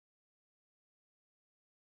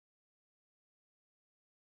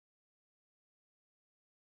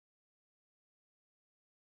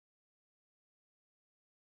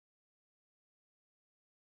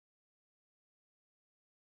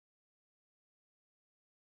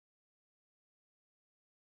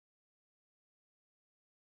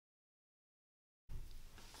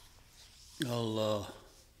I'll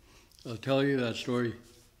tell you that story.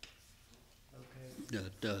 Okay.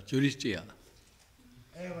 That ts'udihts'ie.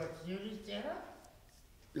 Hey, what's ts'udihts'ie?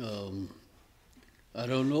 I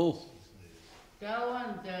don't know. That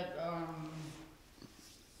one that,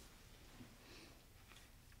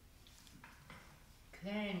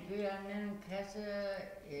 Ken, Guyanan, Kessa,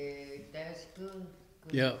 that's good.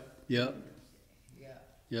 Yeah, yeah, Yeah.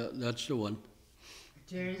 yeah. That's the one.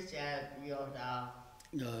 Ts'udihts'ie, Yoda.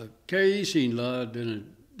 Kay seen la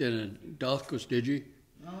den Dalkus digi.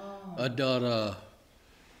 Oh. Adara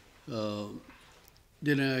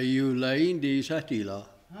den you lain di satila.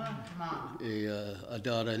 Huh, Ma?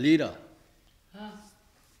 Adara lida. Huh?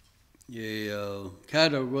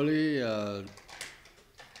 Category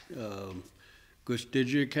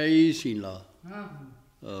Gustigi Kay seen la. Huh?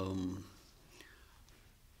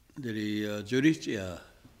 The Zurichia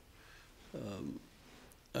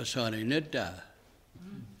Asani Netta.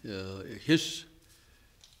 His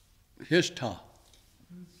ta.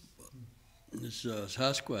 This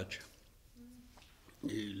Sasquatch.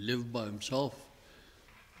 He lived by himself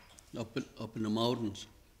up in the mountains.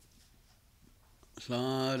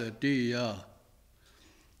 Sada dia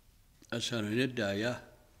Asanida, yeah.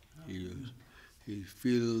 He's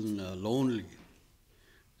feeling lonely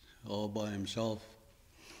all by himself.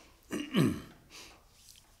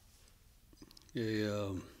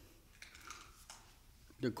 The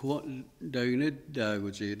unit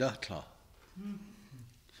would say Dakali.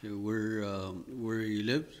 So where he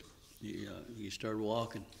lives, he started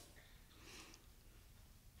walking.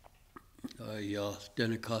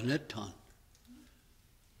 Then a Neton.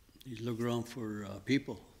 He's looking around for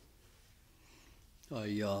people. Did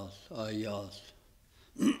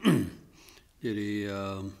he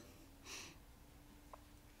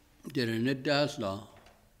did a net dasla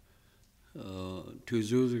to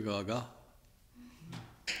Zuzugaga?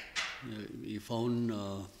 He found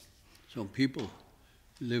some people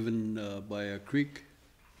living by a creek.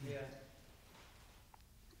 Yeah.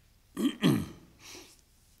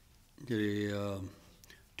 Did he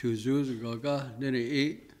to Zuzugaga? Then he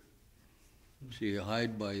ate. So he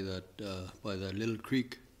hide by that little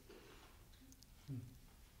creek.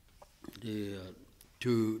 The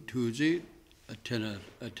to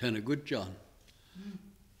attend a good John.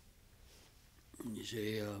 You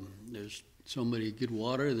say there's somebody get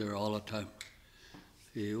water there all the time.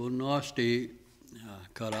 He will not stay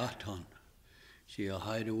karatan. See a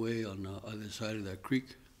hideaway on the other side of that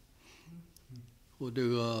creek. Well,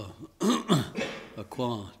 do a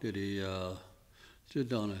quan did he sit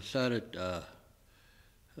down and sat at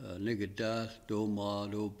nigga do ma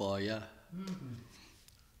do baya.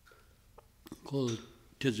 Called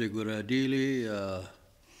Tiziguradili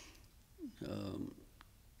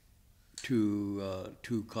to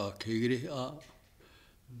Kakiri.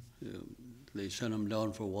 They sent him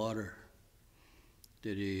down for water.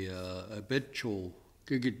 Did he a bit cho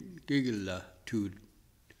giggle to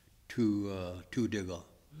digger.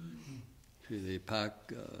 So they pack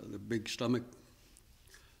the big stomach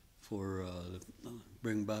for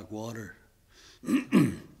bring back water.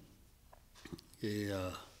 Did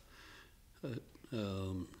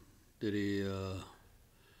he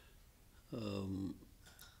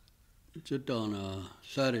sit down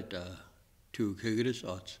Sarita to Kigris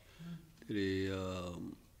Arts? Did he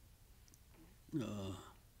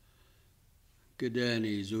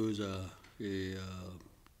Gedani Zuza,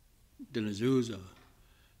 Dinazuza,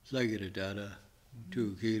 Slagita Dada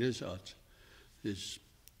to Kigris Arts? This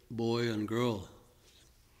boy and girl,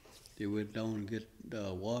 they went down and get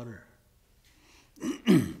water.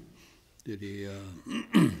 Did he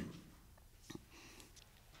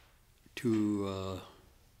to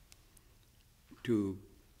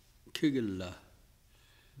Kigilla?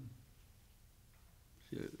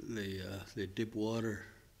 They dip water.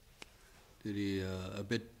 Did he a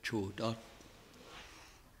bit cho dot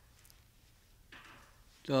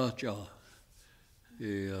ja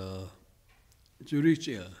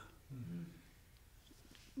Zurich'ie.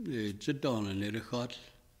 They sit down and they hot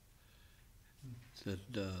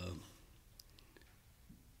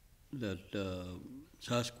that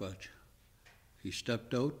Sasquatch. He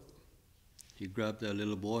stepped out. He grabbed that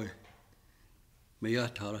little boy.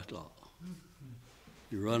 Mayataratla.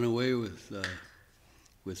 He ran away with the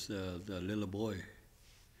little boy.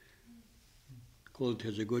 Called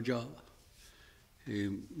his a good job. He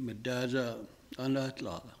medaza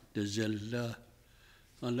anatla, the zelda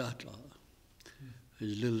anatla.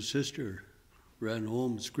 His little sister ran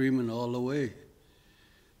home screaming all the way.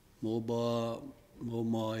 Moba,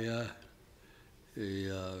 Momaya,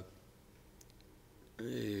 a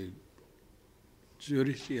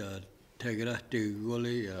Zurich'ie, Tegrati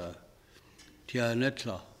Goli,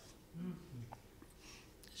 Tianetla.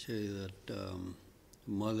 Say that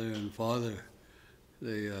mother and father,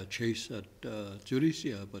 they chase that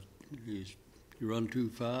ts'udihts'ie, but he run too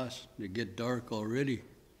fast. They get dark already.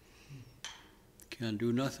 Can't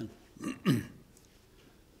do nothing.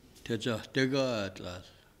 Ts'udihts'ie atlas.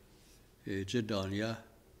 Ts'udihts'ie.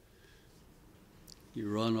 You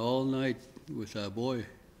run all night with that boy.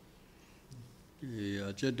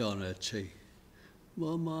 Ts'udihts'ie.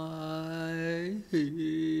 Mama,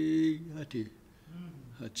 hati, hati.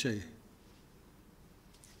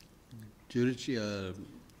 Ts'udihts'ie,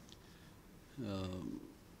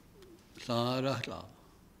 saratla,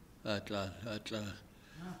 atlas.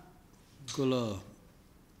 Kula,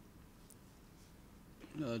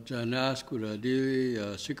 janaskura di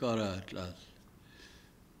sikara atlas.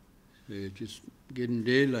 Just getting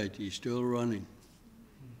daylight, he's still running.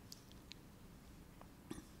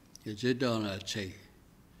 It's it down at say.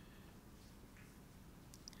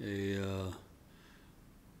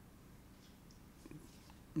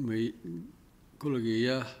 Me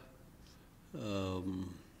kulagiya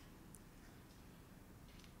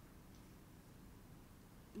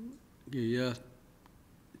giya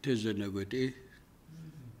tizanagati.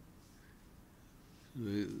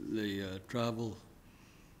 They travel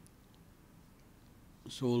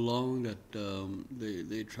so long that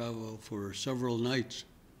they travel for several nights.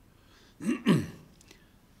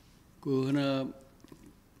 Kuhana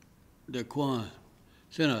the Kwan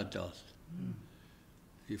Senatas.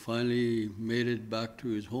 He finally made it back to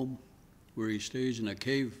his home, where he stays in a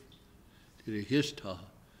cave. To the Hista,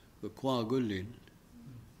 the Kwan Gulin.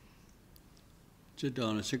 Sit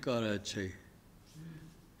down a sikara say.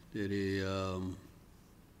 Did he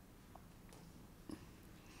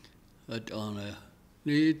at on a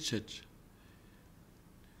need sits.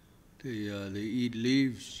 They eat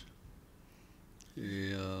leaves.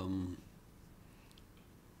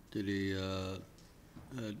 Did he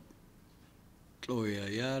Chloe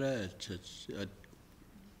Yara?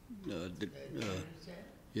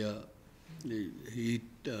 Yeah, they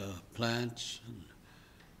eat plants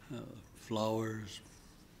and flowers,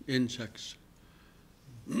 insects,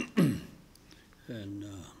 and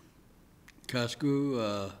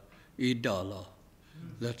Kasku eat dala.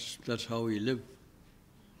 That's how he lived.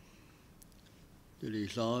 Did he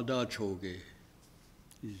saw da choge?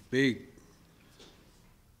 He's big.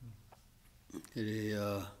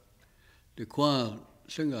 The Kwan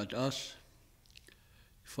sing at us.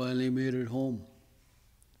 Finally made it home.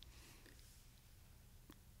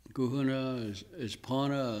 Guhuna is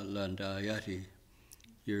Pana Landa Yati.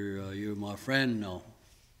 You're my friend now.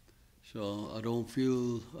 So I don't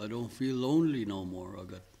feel lonely no more. I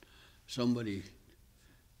got somebody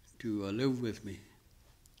to live with me.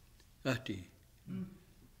 Yati.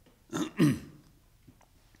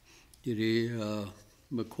 Did he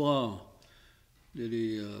Makwa? Did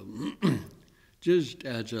he just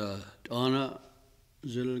as a Donna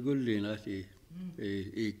Zilgulinati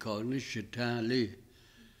a cognition li?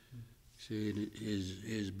 See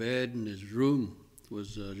his bed and his room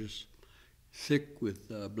was just thick with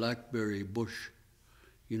blackberry bush.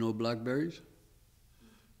 You know blackberries?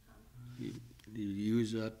 He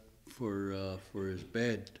used that for his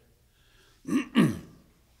bed.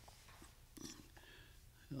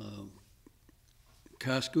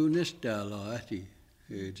 Kasku nistala ati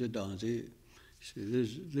jadanzi.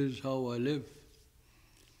 This is how I live.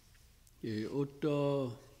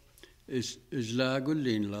 Otto is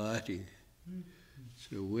lagulin la ati.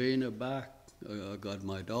 So way in the back, I got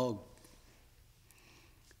my dog.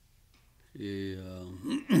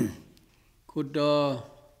 Kuda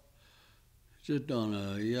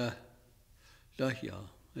jadana ya dahya.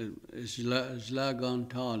 It's lagan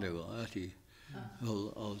talega ati.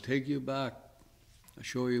 I'll take you back. I'll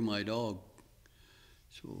show you my dog.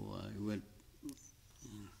 So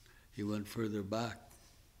he went further back.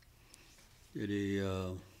 Did he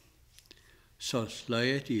sus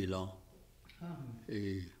laeti la?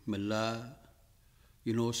 A mala,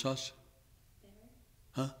 you know sus?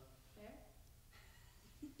 Huh?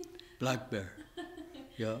 Black bear.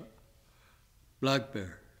 Yeah. Black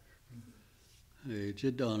bear.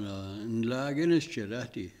 Sit on and lag in his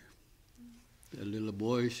chirati. The little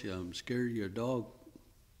boy said, I'm scared of your dog.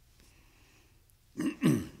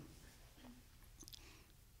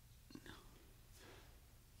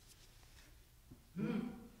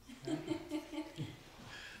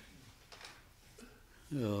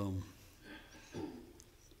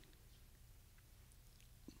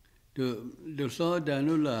 The saw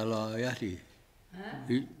danula la yati.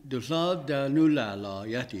 The saw danula la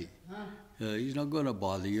yati. He's not going to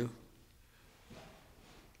bother you.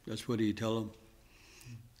 That's what he tell him.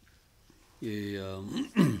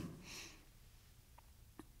 Zidana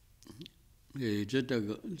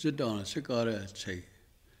Sikara say,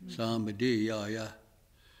 Samadi ya.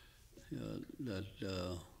 That,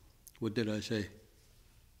 what did I say?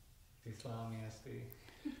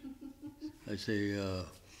 I say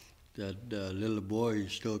that little boy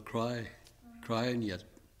is still crying yet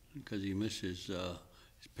because he misses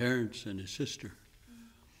his parents and his sister.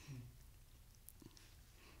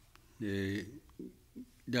 The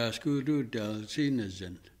Daskudu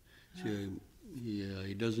Dalsinazen.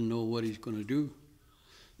 He doesn't know what he's going to do.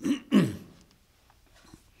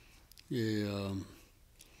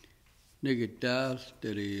 Nigitas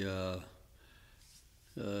that he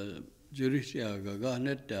Juristia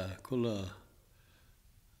Gaganeta Kula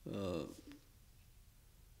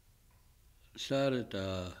started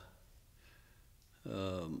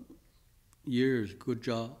years, good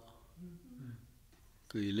job.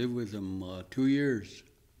 Could you live with him 2 years?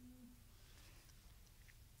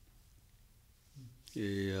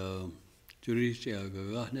 Juristia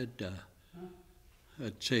Gaganeta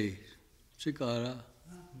at say Sikara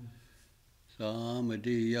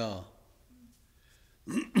Samadiya.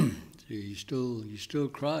 He still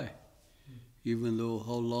cry, even though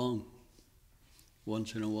how long?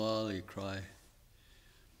 Once in a while he cry.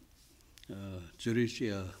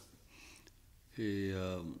 Juristia, he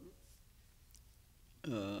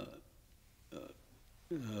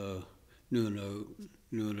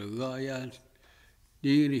nuna gaya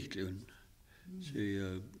dirichtun. So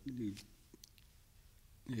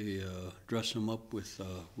he dress him up with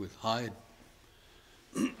hide,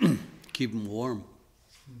 keep him warm.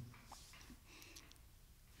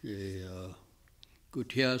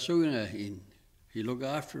 Gutia sugana he look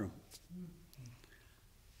after him.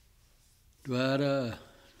 Dwara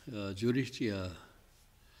Juristia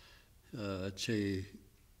say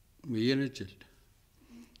miyanichit.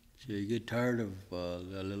 So you get tired of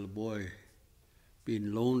that little boy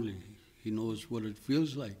being lonely. He knows what it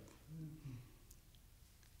feels like.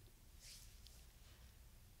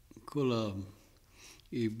 Kula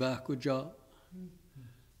ibakuja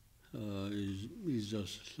is a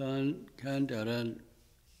slan kandaran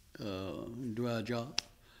dwaja.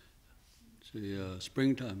 It's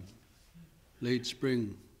springtime, late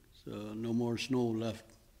spring, so no more snow left.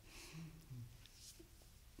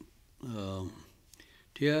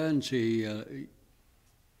 Tia and say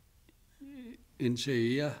in say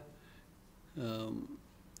yeah.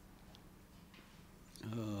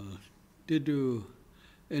 Did you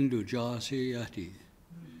endu jasi yati?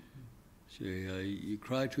 Say you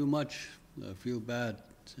cry too much. I feel bad.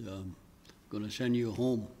 So I'm going to send you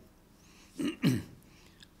home.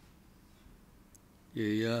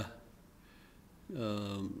 Yeah.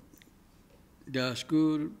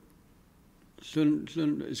 Daskur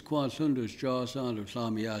is quite sundus jasan of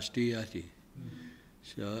samiyasti yati.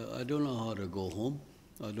 So I don't know how to go home.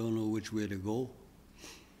 I don't know which way to go.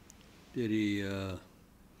 Did he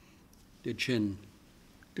did chin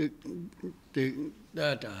that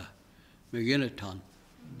Meginaton?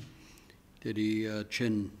 Did he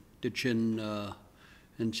chin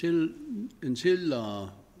until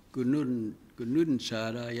Gunudin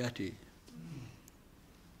Sada Yati?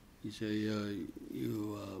 He said,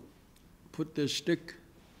 you put this stick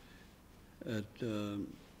at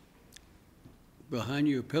behind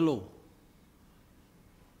your pillow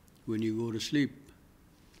when you go to sleep.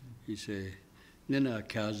 He say, Nina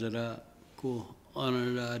Kazara ko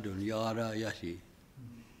anara dunyara yati.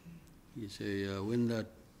 He say, when that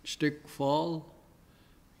stick fall,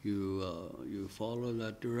 you follow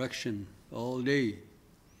that direction all day.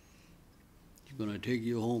 It's going to take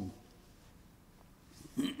you home.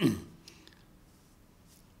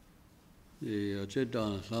 The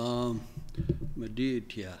Chedana Sam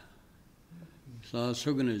Maditya Sa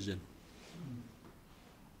Suganizin.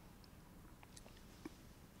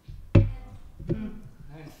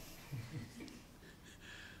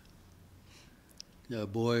 Yeah,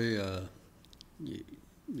 boy,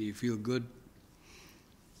 you feel good.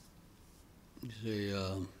 You say,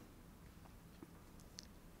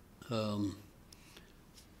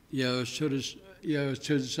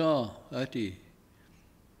 ati.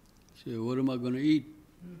 Say, what am I going to eat?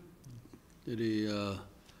 Did he, on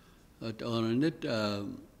it,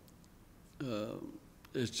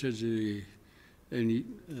 it says,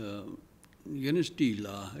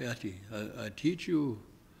 I teach you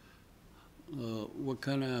what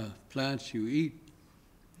kind of plants you eat.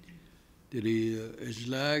 Did he, it's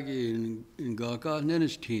like in Gaka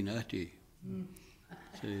Nenesteen, ati.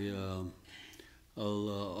 Say,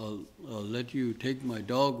 I'll let you take my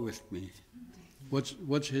dog with me.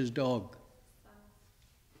 What's his dog?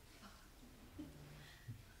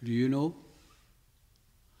 Do you know?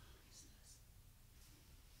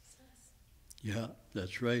 Yeah,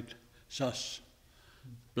 that's right. Sus,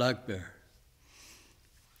 black bear.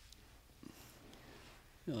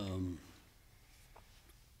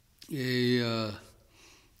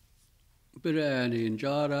 Birani in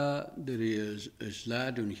Jara, there is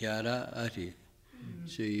lad and Hiara ati.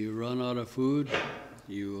 So you run out of food,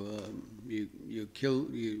 you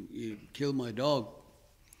kill my dog.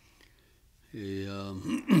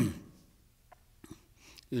 In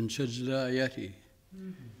ts'udihts'ie.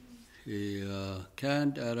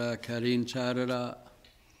 Can't ara karin sarara.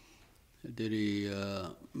 Deri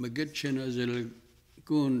magitchina zil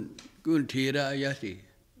gun tira yati.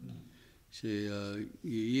 So you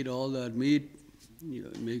eat all that meat.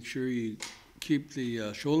 Make sure you keep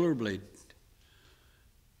the shoulder blade.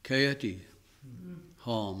 Kayati,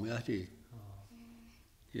 hom yati.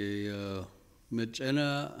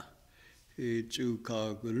 Mitzena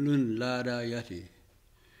ts'udihts'ie lada yati.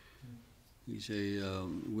 You say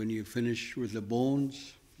when you finish with the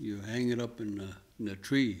bones, you hang it up in a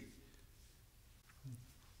tree.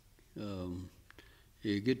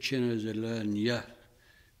 You get chinas and ya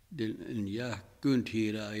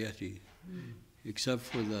guntira yati. Except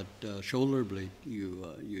for that shoulder blade,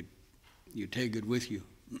 you take it with you.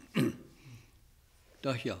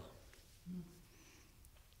 Dahya.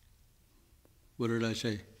 What did I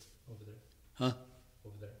say? Over there. Huh?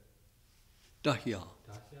 Over there. Dahya.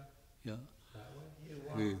 Dasya? Yeah.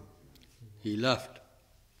 That way? He left.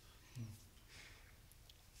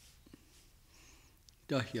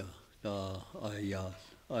 Dahya. Ayas.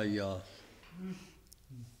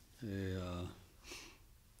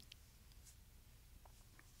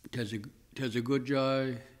 There's a good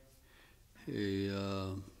guy.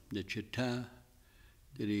 The chitta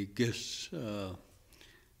that he gives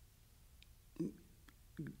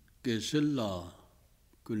Gesilla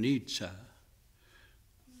Kunitsa.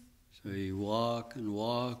 So he walk,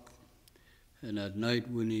 and at night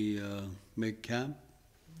when he make camp,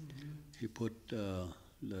 he put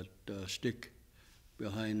that stick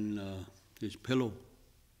behind his pillow.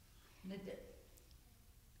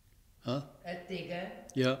 Huh?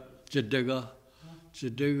 Yeah, ts'udihts'ie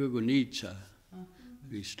Kunitsa.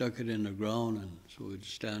 He stuck it in the ground, and so it'd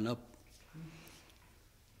stand up.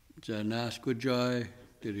 It's a nice good joy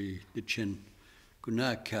that the chin could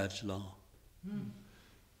not catch long.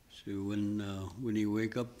 So when he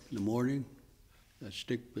wake up in the morning, that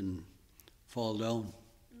stick and fall down.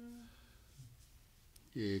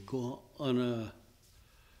 Ko ana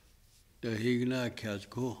the higna catch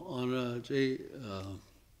ko ana say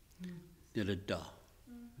da.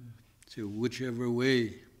 So whichever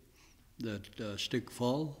way that stick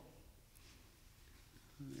fall,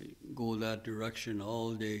 go that direction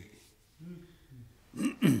all day.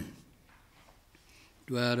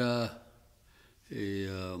 Dwara a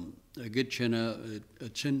gitchina a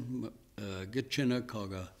chin gitchina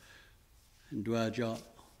kaga and dwaja.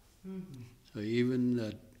 So even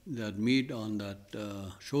that meat on that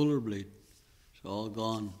shoulder blade, it's all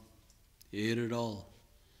gone. He ate it all.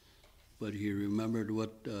 But he remembered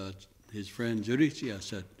what his friend ts'udihts'ie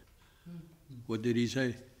said. What did he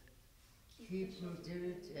say?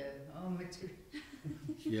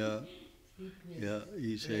 Yeah,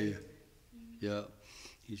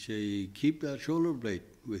 he say, keep that shoulder blade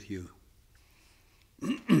with you.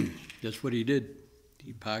 That's what he did.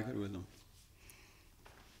 He packed it with him.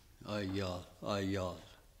 Ayah.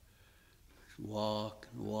 Walk.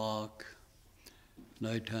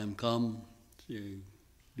 Nighttime come, you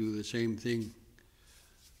do the same thing.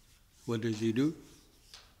 What does he do?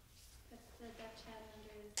 Put the Dutch head under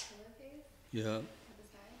his pillowcase? Yeah. At the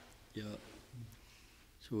side? Yeah.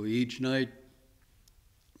 So each night,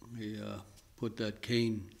 he put that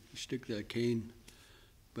cane, stick that cane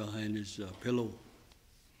behind his pillow.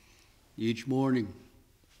 Each morning,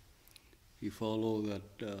 he follow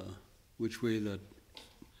that which way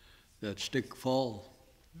that stick fall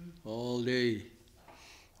all day.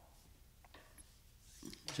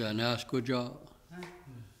 Janaskoja.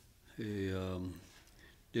 Did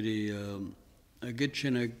he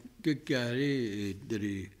get gary? Did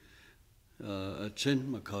he attend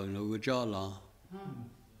Makano Vajala?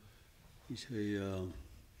 He say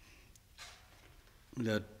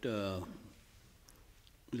that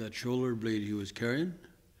shoulder blade he was carrying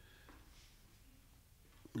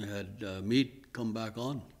had meat come back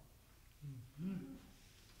on.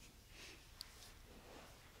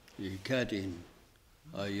 He cut in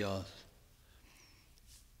ayas.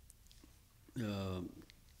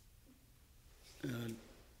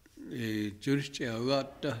 Ts'udihts'ie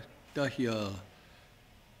got dahya.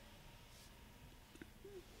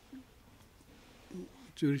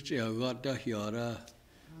 Ts'udihts'ie got dahyara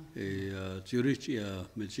ts'udihts'ie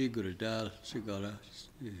mitsigurudal sigara.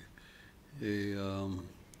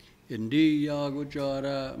 Indi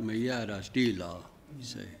yagujara mayara stila. He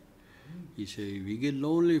say. He say, if you get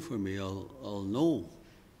lonely for me, I'll know.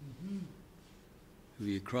 If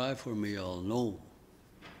you cry for me, I'll know.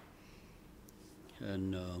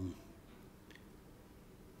 And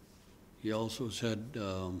he also said,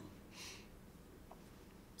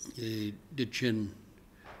 Dichin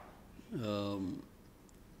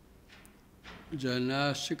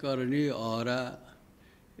Janasikarani Ara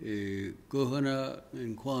Gohana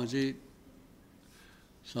and Kwanzi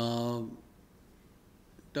Sam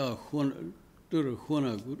Da Huna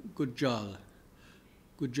Gujal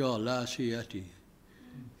Lasiati.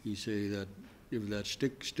 He say that if that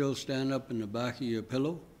stick still stand up in the back of your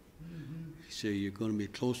pillow, he say you're going to be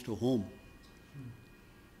close to home.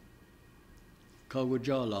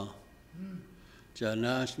 Kagujala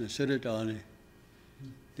Janas Nasiritani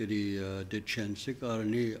did he did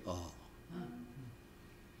Chansikarani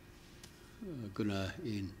Guna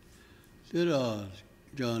in. Did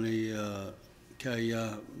Johnny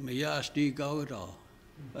Kaya Mayasti Gawata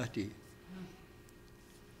Ati.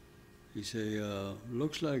 He say,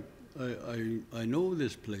 looks like I know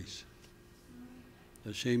this place.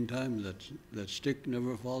 At the same time, that stick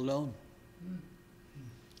never fall down.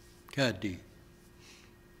 Kadi.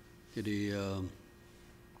 Did he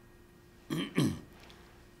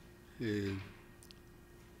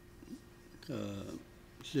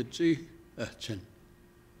ts'udihts'ie Chen.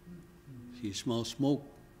 He smell smoke.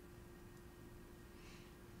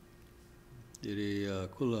 Did he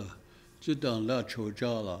kula zidan la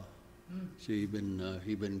chojala. So he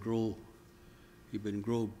been grow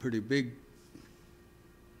pretty big.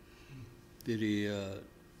 Did he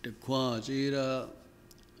the kwazira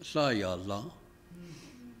sayala.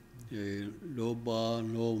 Loba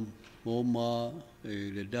no moma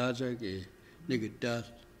the dazak nigga.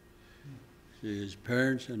 His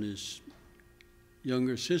parents and his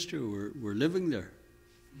younger sister were living there.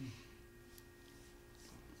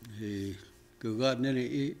 He got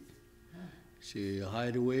nene. She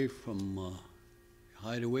hide away from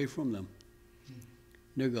them.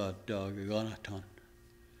 Nigat gaganatan.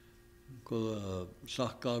 Ko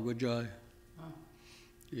sakagwajai.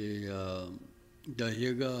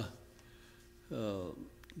 Dahiga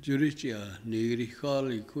Jurichia nigri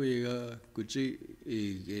khali kuiga kuchi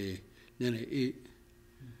nene.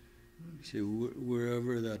 See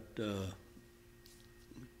wherever that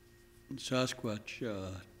Sasquatch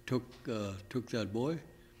took that boy.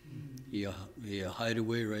 He hide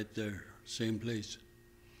away right there, same place.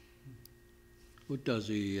 What does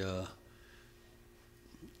he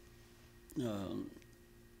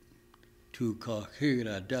to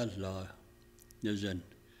kahigra dadla nazen?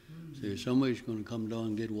 So somebody's going to come down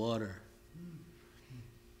and get water.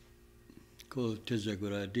 Ko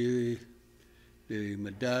tizaguradi the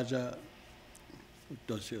madaza. What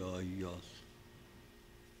does he ayos?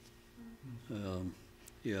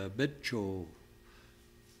 Yeah, betcho.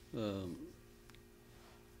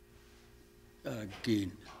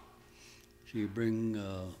 Again, she bring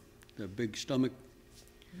the big stomach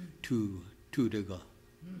to Diga,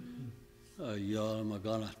 Yal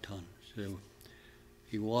Maganatan. So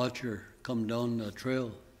he watch her come down the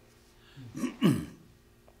trail.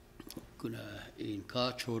 Kuna in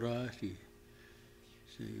Kachora, he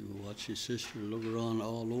watch his sister look around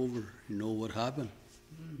all over. You know what happened?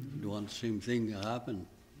 You want the same thing to happen.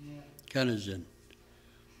 Kanazin.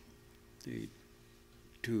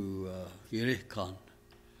 To Yukon.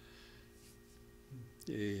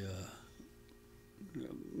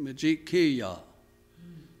 Mijikiya.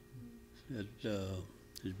 That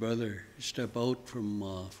his brother step out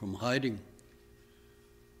from hiding.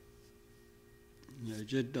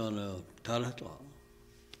 Just on a talatla.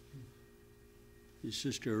 His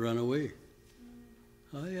sister ran away.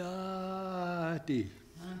 Ayati.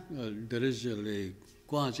 There is a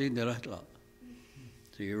kwanzi naratla.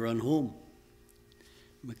 So you run home.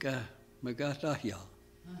 Magatahya.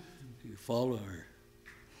 You follow her.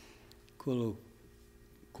 Kolo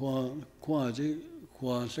kwanzi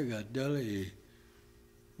kwansaga deli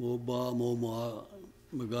moba moma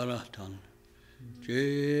magaratan.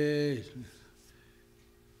 Jay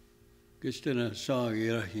Gistana saw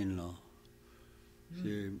Yerahinla.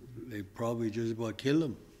 They probably just about killed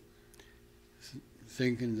him,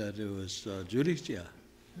 thinking that it was ts'udihts'ie.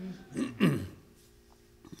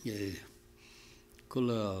 Yeah.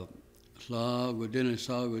 Kula sla godina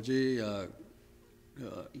sa goji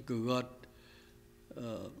gugat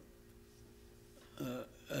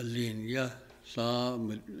alinya sa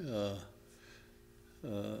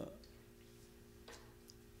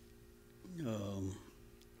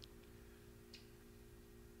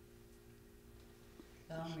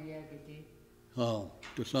Oh,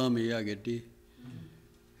 to Sami Yagati.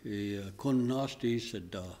 He couldn't nasty,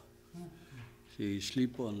 said, he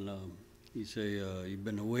sleep on, he say, you've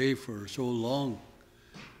been away for so long,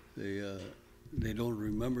 they don't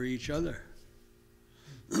remember each other.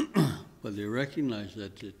 But they recognize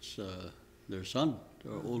that it's their son,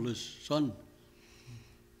 their oldest son.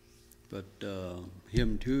 But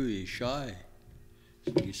him too, he's shy.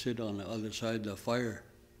 So he sit on the other side of the fire.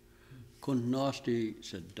 Couldn't nasty,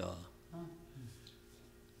 said,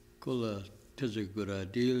 Kula Tizagura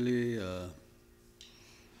Dili,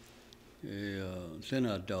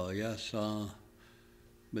 Sena Da Yasa,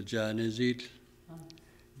 Bajanizit.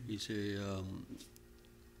 He say,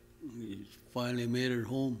 he finally made it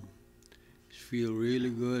home. He feel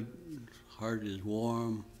really good. Heart is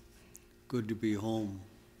warm. Good to be home.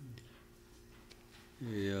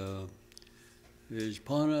 His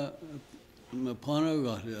pana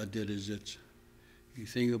got did his it. You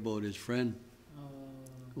think about his friend.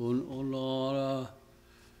 Onlara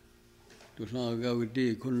Tusanga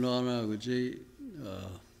Gudi Kunlana Guji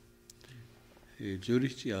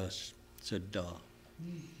ts'udihts'ie said da.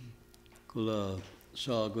 Kula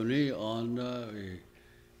Saguni Anda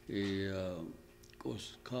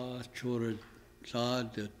Koska Chora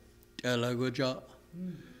Sad Telagoja.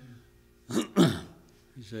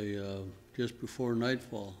 He say just before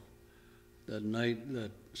nightfall, that night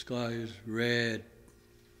that sky is red.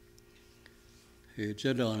 He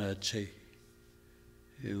ts'udihts'ie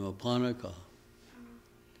in Mapanaka.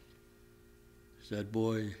 That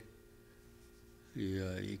boy,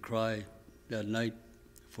 he cried that night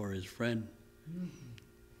for his friend.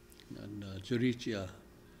 And ts'udihts'ie,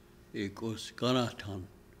 he goes ganatan,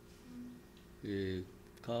 he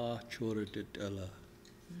ka choratitella.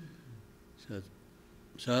 Said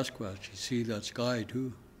Sasquatch, you see that sky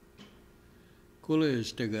too. Kula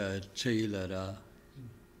is tiga ts'udihts'ie.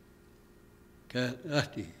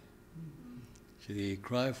 Ati. So he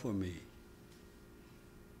cried for me.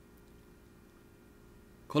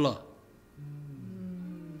 Kula.